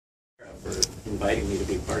inviting me to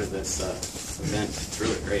be part of this event. It's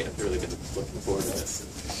really great. I've really been looking forward to this.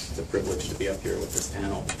 It's a privilege to be up here with this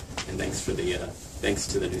panel, and thanks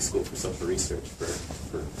to the New School for Social Research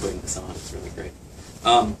for putting this on. It's really great.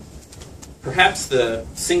 Perhaps the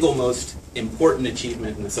single most important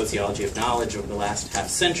achievement in the sociology of knowledge over the last half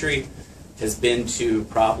century has been to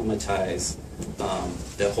problematize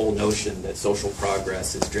the whole notion that social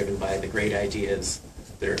progress is driven by the great ideas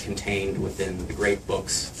that are contained within the great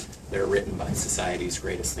books that are written by society's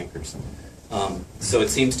greatest thinkers. So it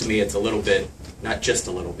seems to me it's a little bit, not just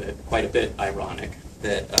a little bit, quite a bit ironic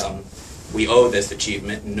that we owe this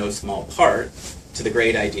achievement in no small part to the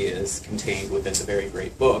great ideas contained within the very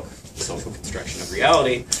great book, The Social Construction of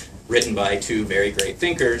Reality, written by two very great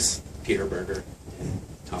thinkers, Peter Berger and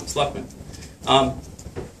Thomas Luckmann.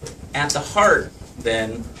 At the heart,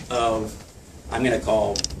 then, of, I'm going to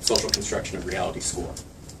call Social Construction of Reality SCORE.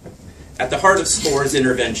 At the heart of SCORE's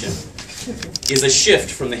intervention is a shift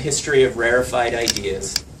from the history of rarefied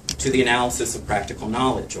ideas to the analysis of practical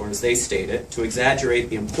knowledge, or as they state it, to exaggerate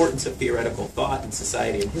the importance of theoretical thought in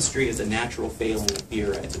society and history is a natural failing of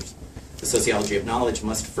theorizers. The sociology of knowledge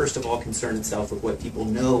must first of all concern itself with what people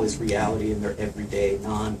know as reality in their everyday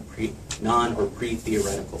non or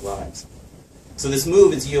pre-theoretical lives. So this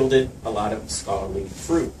move has yielded a lot of scholarly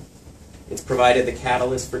fruit. It's provided the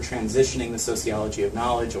catalyst for transitioning the sociology of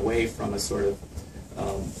knowledge away from a sort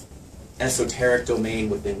of esoteric domain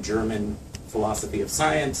within German philosophy of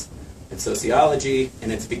science and sociology,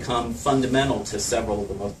 and it's become fundamental to several of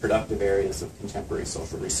the most productive areas of contemporary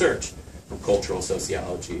social research, from cultural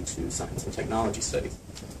sociology to science and technology studies.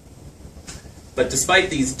 But despite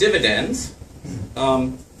these dividends,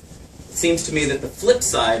 it seems to me that the flip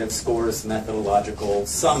side of SCORE's methodological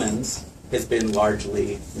summons has been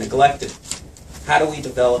largely neglected. How do we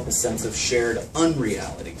develop a sense of shared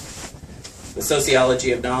unreality? The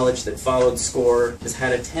sociology of knowledge that followed SCORE has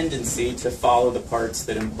had a tendency to follow the parts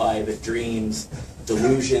that imply that dreams,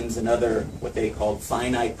 delusions, and other what they called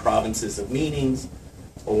finite provinces of meanings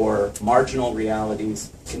or marginal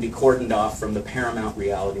realities can be cordoned off from the paramount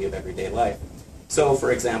reality of everyday life. So,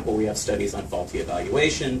 for example, we have studies on faulty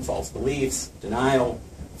evaluation, false beliefs, denial,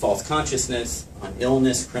 false consciousness, on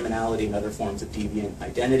illness, criminality, and other forms of deviant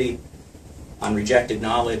identity, on rejected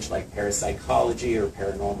knowledge like parapsychology or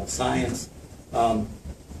paranormal science.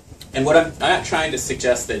 And what I'm not trying to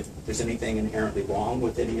suggest that there's anything inherently wrong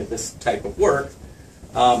with any of this type of work.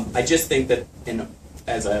 I just think that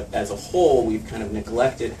as a whole, we've kind of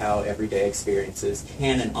neglected how everyday experiences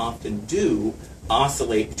can and often do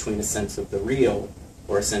oscillate between a sense of the real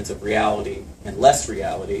or a sense of reality and less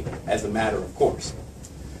reality as a matter of course.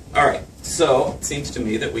 All right, so it seems to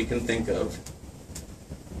me that we can think of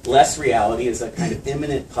less reality as a kind of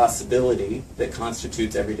imminent possibility that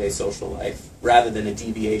constitutes everyday social life rather than a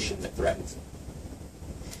deviation that threatens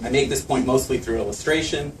it. I make this point mostly through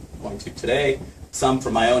illustration, I'm going to today, some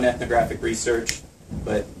from my own ethnographic research,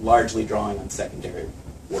 but largely drawing on secondary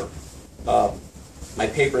work. My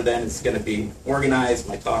paper then is going to be organized.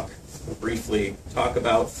 My talk will briefly talk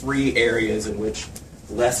about three areas in which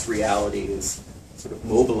less reality is sort of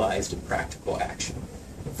mobilized in practical action.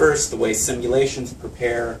 First, the way simulations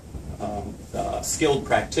prepare skilled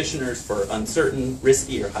practitioners for uncertain,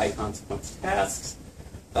 risky, or high-consequence tasks.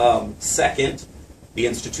 Second, the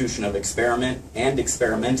institution of experiment and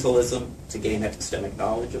experimentalism to gain epistemic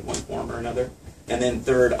knowledge of one form or another. And then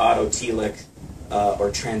third, autotelic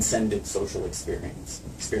or transcendent social experience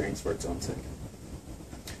for its own sake.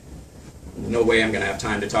 No way I'm going to have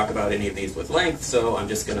time to talk about any of these with length, so I'm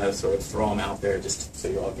just going to sort of throw them out there just so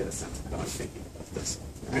you all get a sense of how I'm thinking about this.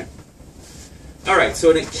 All right, so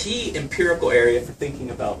a key empirical area for thinking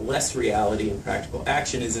about less reality and practical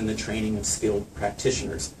action is in the training of skilled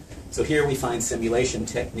practitioners. So here we find simulation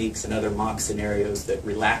techniques and other mock scenarios that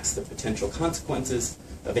relax the potential consequences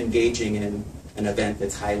of engaging in an event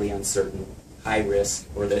that's highly uncertain, high risk,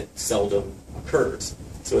 or that seldom occurs.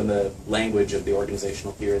 So in the language of the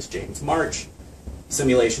organizational theorist James March,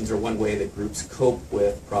 simulations are one way that groups cope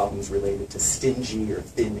with problems related to stingy or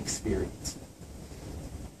thin experience.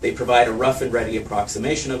 They provide a rough and ready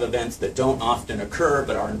approximation of events that don't often occur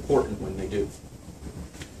but are important when they do.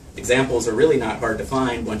 Examples are really not hard to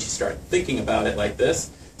find once you start thinking about it like this.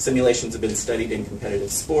 Simulations have been studied in competitive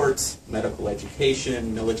sports, medical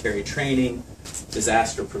education, military training,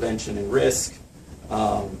 disaster prevention and risk,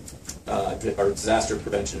 or disaster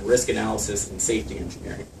prevention and risk analysis, and safety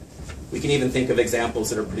engineering. We can even think of examples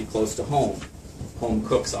that are pretty close to home. Home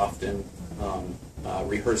cooks often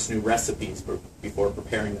rehearse new recipes before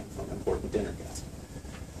preparing them for an important dinner guest.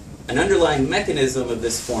 An underlying mechanism of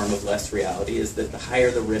this form of less reality is that the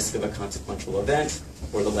higher the risk of a consequential event,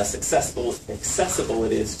 or the less accessible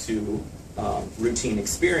it is to routine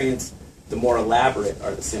experience, the more elaborate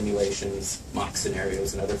are the simulations, mock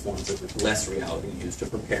scenarios, and other forms of less reality used to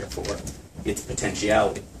prepare for its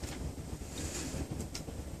potentiality.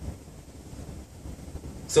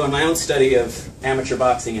 So in my own study of amateur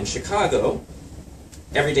boxing in Chicago,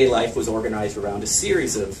 everyday life was organized around a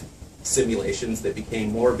series of simulations that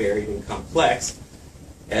became more varied and complex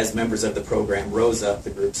as members of the program rose up the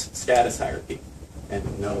group's status hierarchy.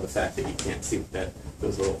 And know the fact that you can't see that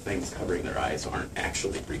those little things covering their eyes aren't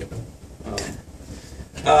actually real.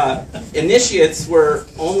 Initiates were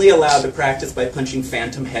only allowed to practice by punching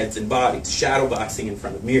phantom heads and bodies, shadow boxing in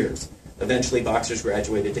front of mirrors. Eventually, boxers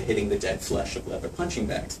graduated to hitting the dead flesh of leather punching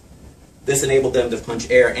bags. This enabled them to punch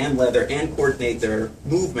air and leather and coordinate their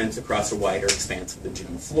movements across a wider expanse of the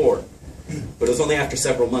gym floor. But it was only after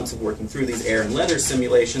several months of working through these air and leather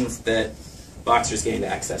simulations that boxers gained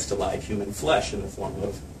access to live human flesh in the form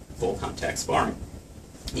of full contact sparring.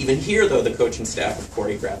 Even here, though, the coaching staff would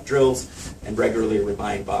choreograph drills and regularly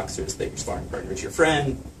remind boxers that your sparring partner is your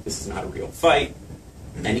friend, this is not a real fight,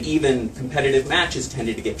 and even competitive matches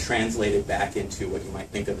tended to get translated back into what you might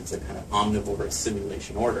think of as a kind of omnivorous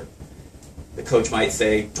simulation order. The coach might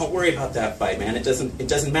say, don't worry about that fight, man. It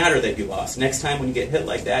doesn't matter that you lost. Next time when you get hit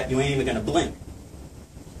like that, you ain't even going to blink.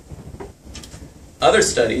 Other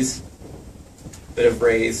studies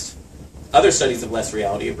of less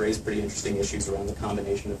reality have raised pretty interesting issues around the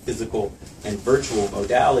combination of physical and virtual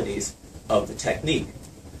modalities of the technique.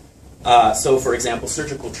 So, for example,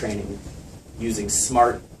 surgical training using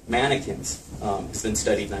smart mannequins has been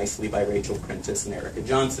studied nicely by Rachel Prentice and Erica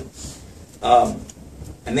Johnson.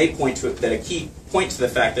 And they point to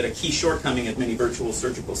the fact that a key shortcoming of many virtual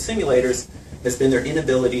surgical simulators has been their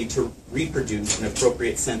inability to reproduce an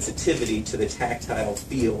appropriate sensitivity to the tactile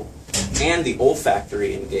feel and the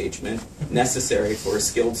olfactory engagement necessary for a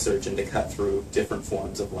skilled surgeon to cut through different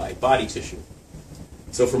forms of live body tissue.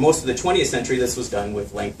 So for most of the 20th century, this was done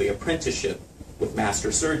with lengthy apprenticeship with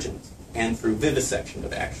master surgeons and through vivisection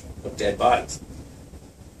of dead bodies.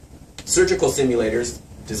 Surgical simulators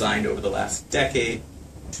designed over the last decade,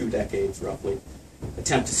 2 decades roughly,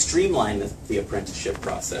 attempt to streamline the apprenticeship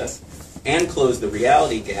process and close the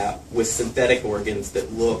reality gap with synthetic organs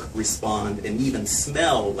that look, respond, and even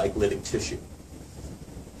smell like living tissue.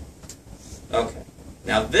 Okay.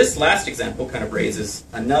 Now this last example kind of raises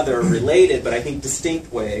another related but I think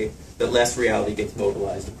distinct way that less reality gets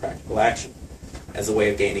mobilized in practical action as a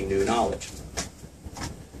way of gaining new knowledge.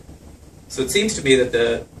 So it seems to me that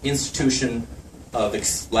the institution of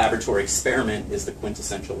laboratory experiment is the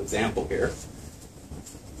quintessential example here,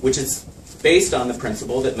 which is based on the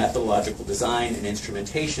principle that methodological design and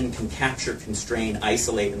instrumentation can capture, constrain,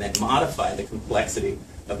 isolate, and then modify the complexity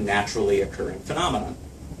of naturally occurring phenomena.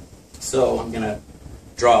 So I'm going to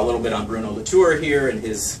draw a little bit on Bruno Latour here and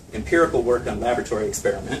his empirical work on laboratory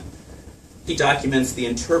experiment. He documents the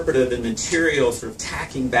interpretive and material sort of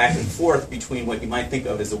tacking back and forth between what you might think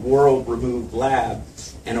of as a world-removed lab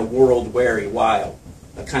and a world-weary wild,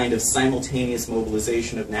 a kind of simultaneous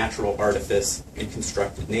mobilization of natural artifice and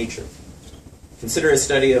constructed nature. Consider a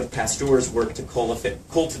study of Pasteur's work to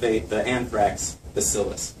cultivate the anthrax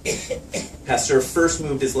bacillus. Pasteur first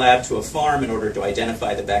moved his lab to a farm in order to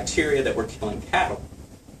identify the bacteria that were killing cattle.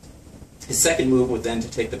 His second move was then to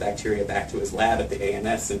take the bacteria back to his lab at the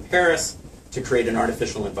ANS in Paris to create an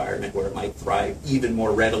artificial environment where it might thrive even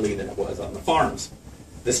more readily than it was on the farms.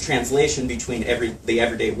 This translation between the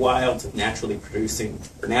everyday wilds of naturally producing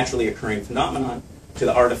or naturally occurring phenomenon to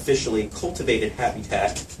the artificially cultivated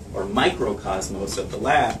habitat or microcosmos of the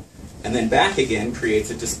lab, and then back again creates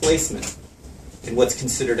a displacement in what's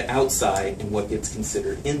considered outside and what gets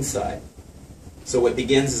considered inside. So what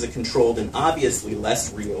begins as a controlled and obviously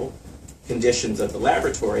less real conditions of the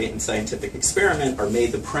laboratory and scientific experiment are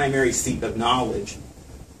made the primary seat of knowledge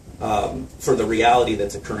for the reality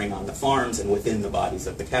that's occurring on the farms and within the bodies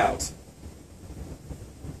of the cows.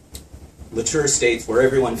 Latour states, where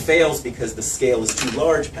everyone fails because the scale is too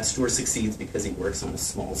large, Pasteur succeeds because he works on a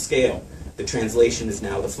small scale. The translation is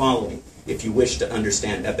now the following. If you wish to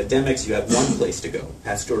understand epidemics, you have one place to go,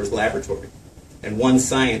 Pasteur's laboratory, and one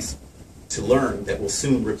science to learn that will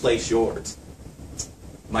soon replace yours,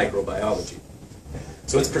 microbiology.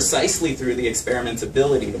 So it's precisely through the experiment's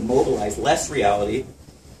ability to mobilize less reality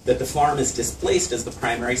that the farm is displaced as the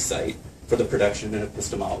primary site for the production and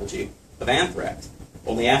epistemology of anthrax.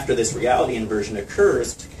 Only after this reality inversion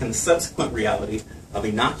occurs can the subsequent reality of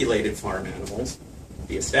inoculated farm animals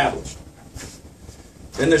be established.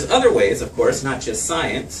 Then there's other ways, of course, not just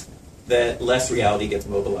science, that less reality gets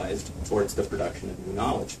mobilized towards the production of new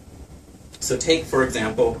knowledge. So take, for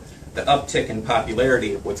example, the uptick in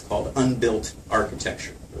popularity of what's called unbuilt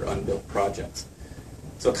architecture, or unbuilt projects.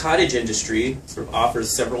 So cottage industry sort of offers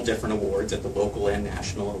several different awards at the local and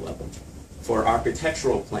national level for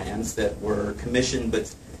architectural plans that were commissioned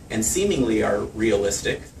and seemingly are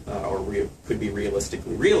realistic, could be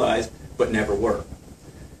realistically realized, but never were.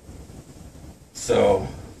 So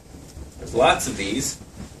there's lots of these,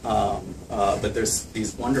 but there's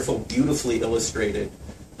these wonderful, beautifully illustrated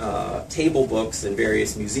table books and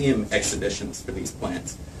various museum exhibitions for these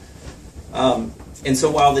plans. And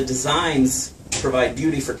so while the designs provide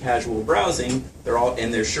beauty for casual browsing,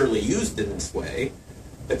 they're surely used in this way,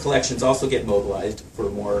 the collections also get mobilized for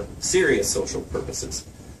more serious social purposes.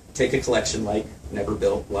 Take a collection like Never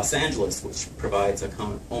Built Los Angeles, which provides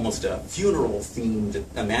almost a funeral-themed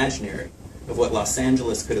imaginary of what Los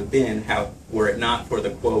Angeles could have been were it not for the,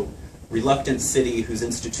 quote, reluctant city whose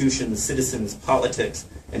institutions, citizens, politics,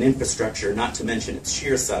 and infrastructure, not to mention its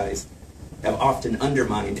sheer size, have often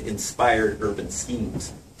undermined inspired urban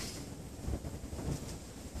schemes.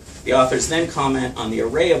 The authors then comment on the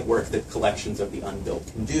array of work that collections of the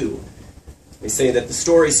unbuilt can do. They say that the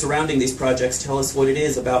stories surrounding these projects tell us what it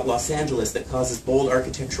is about Los Angeles that causes bold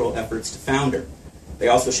architectural efforts to founder. They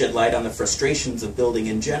also shed light on the frustrations of building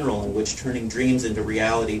in general, in which turning dreams into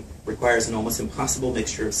reality requires an almost impossible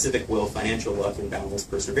mixture of civic will, financial luck, and boundless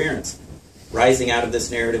perseverance. Rising out of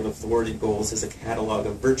this narrative of thwarted goals is a catalog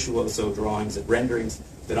of virtuoso drawings and renderings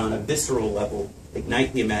that on a visceral level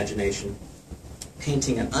ignite the imagination,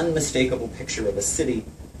 painting an unmistakable picture of a city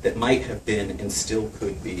that might have been and still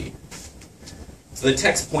could be. So the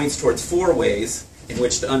text points towards 4 ways in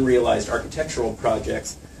which the unrealized architectural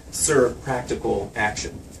projects serve practical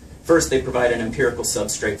action. First, they provide an empirical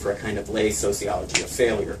substrate for a kind of lay sociology of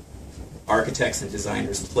failure. Architects and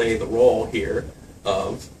designers play the role here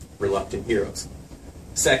of reluctant heroes.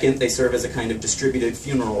 Second, they serve as a kind of distributed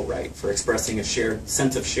funeral rite for expressing a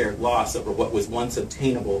sense of shared loss over what was once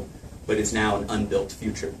obtainable but is now an unbuilt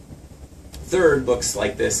future. Third, books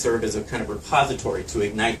like this serve as a kind of repository to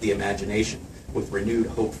ignite the imagination with renewed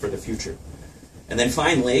hope for the future. And then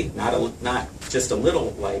finally, not just a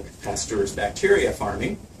little like Pasteur's bacteria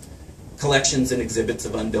farming, collections and exhibits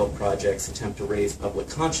of unbuilt projects attempt to raise public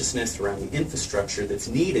consciousness around the infrastructure that's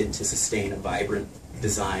needed to sustain a vibrant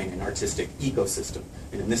design and artistic ecosystem.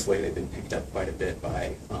 And in this way, they've been picked up quite a bit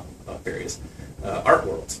by various art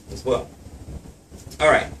worlds as well. All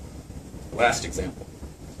right, last example.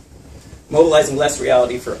 Mobilizing less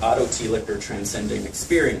reality for Otto Thielicker transcending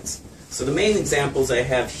experience. So the main examples I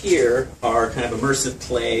have here are kind of immersive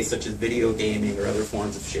play, such as video gaming or other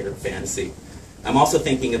forms of shared fantasy. I'm also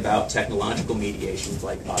thinking about technological mediations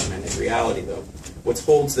like augmented reality, though. What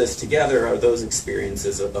holds this together are those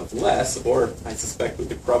experiences of less, or I suspect we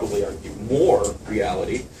could probably argue more,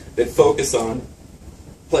 reality that focus on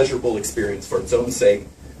pleasurable experience for its own sake,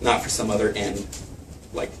 not for some other end,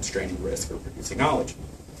 like constraining risk or producing knowledge.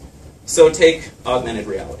 So take augmented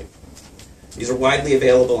reality. These are widely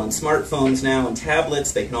available on smartphones now and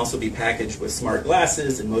tablets. They can also be packaged with smart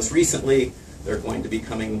glasses, and most recently, they're going to be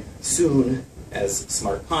coming soon as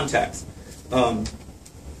smart contacts.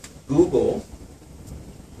 Google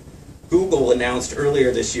announced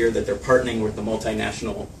earlier this year that they're partnering with the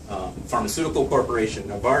multinational pharmaceutical corporation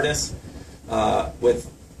Novartis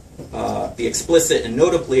with the explicit and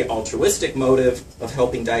notably altruistic motive of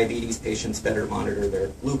helping diabetes patients better monitor their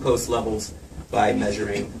glucose levels by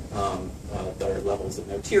measuring their levels in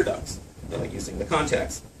their tear ducts using the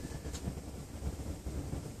contacts.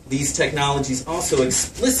 These technologies also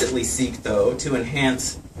explicitly seek, though, to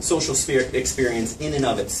enhance social experience in and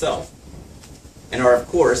of itself, and are, of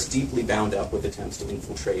course, deeply bound up with attempts to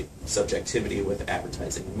infiltrate subjectivity with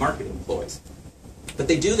advertising and marketing ploys. But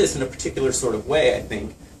they do this in a particular sort of way, I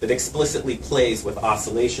think, that explicitly plays with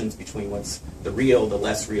oscillations between what's the real, the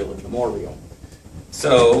less real, and the more real.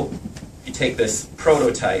 So you take this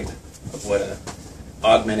prototype of what an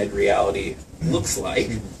augmented reality looks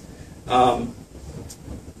like.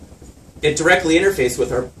 It directly interfaces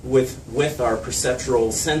with our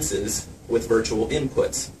perceptual senses with virtual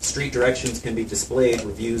inputs. Street directions can be displayed,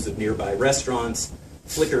 reviews of nearby restaurants,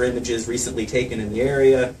 Flickr images recently taken in the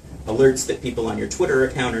area, alerts that people on your Twitter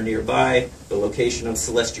account are nearby, the location of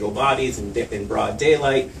celestial bodies in broad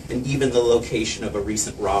daylight, and even the location of a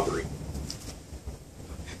recent robbery.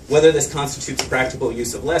 Whether this constitutes a practical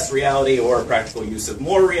use of less reality or a practical use of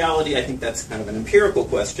more reality, I think that's kind of an empirical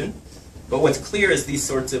question. But what's clear is these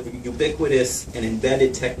sorts of ubiquitous and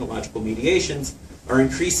embedded technological mediations are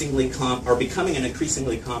becoming an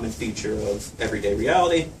increasingly common feature of everyday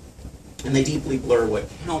reality, and they deeply blur what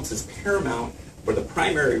counts as paramount or the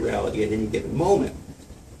primary reality at any given moment.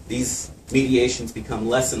 These mediations become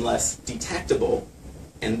less and less detectable,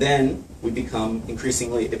 and then it becomes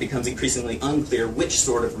increasingly unclear which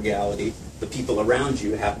sort of reality the people around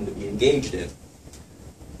you happen to be engaged in.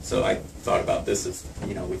 So I thought about this as,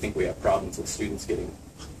 we think we have problems with students getting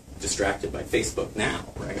distracted by Facebook now,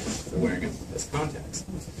 right? They're wearing this context.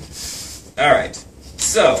 All right,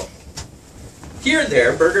 so here and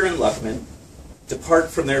there, Berger and Luckmann depart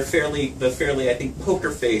from the fairly, I think,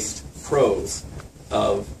 poker-faced prose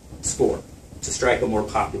of Score to strike a more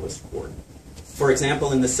populist chord. For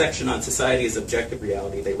example, in the section on society as objective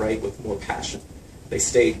reality, they write with more passion. They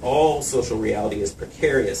state, all social reality is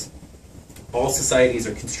precarious. All societies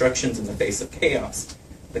are constructions in the face of chaos.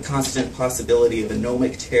 The constant possibility of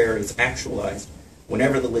anomic terror is actualized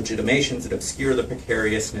whenever the legitimations that obscure the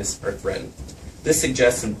precariousness are threatened. This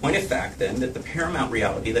suggests, in point of fact, then, that the paramount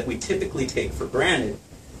reality that we typically take for granted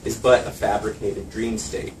is but a fabricated dream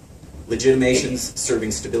state. Legitimations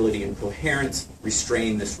serving stability and coherence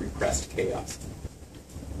restrain this repressed chaos.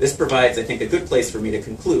 This provides, I think, a good place for me to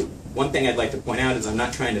conclude. One thing I'd like to point out is I'm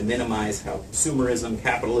not trying to minimize how consumerism,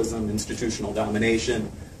 capitalism, institutional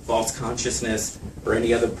domination, false consciousness, or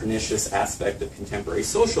any other pernicious aspect of contemporary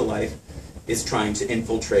social life is trying to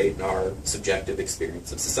infiltrate our subjective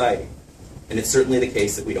experience of society. And it's certainly the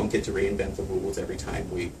case that we don't get to reinvent the rules every time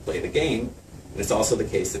we play the game. And it's also the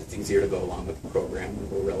case that it's easier to go along with the program when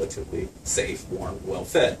we're relatively safe, warm,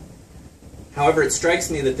 well-fed. However, it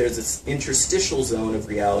strikes me that there's this interstitial zone of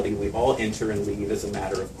reality we all enter and leave as a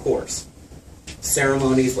matter of course.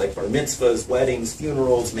 Ceremonies like bar mitzvahs, weddings,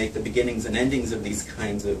 funerals make the beginnings and endings of these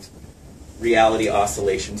kinds of reality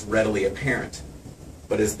oscillations readily apparent.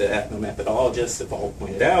 But as the ethnomethodologists have all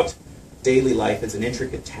pointed out, daily life is an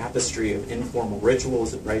intricate tapestry of informal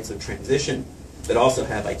rituals and rites of transition that also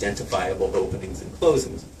have identifiable openings and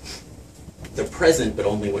closings. They're present, but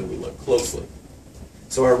only when we look closely.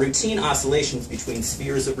 So our routine oscillations between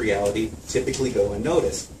spheres of reality typically go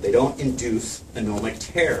unnoticed. They don't induce anomic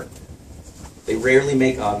terror. They rarely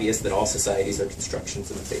make obvious that all societies are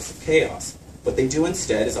constructions in the face of chaos. What they do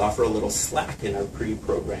instead is offer a little slack in our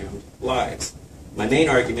pre-programmed lives. My main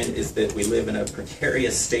argument is that we live in a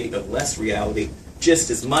precarious state of less reality just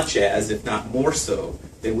as much as, if not more so,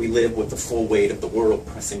 than we live with the full weight of the world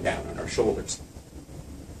pressing down on our shoulders.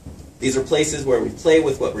 These are places where we play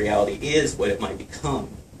with what reality is, what it might become.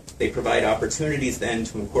 They provide opportunities then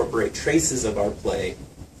to incorporate traces of our play,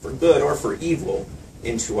 for good or for evil,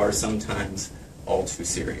 into our sometimes all too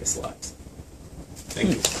serious lives. Thank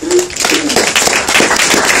you.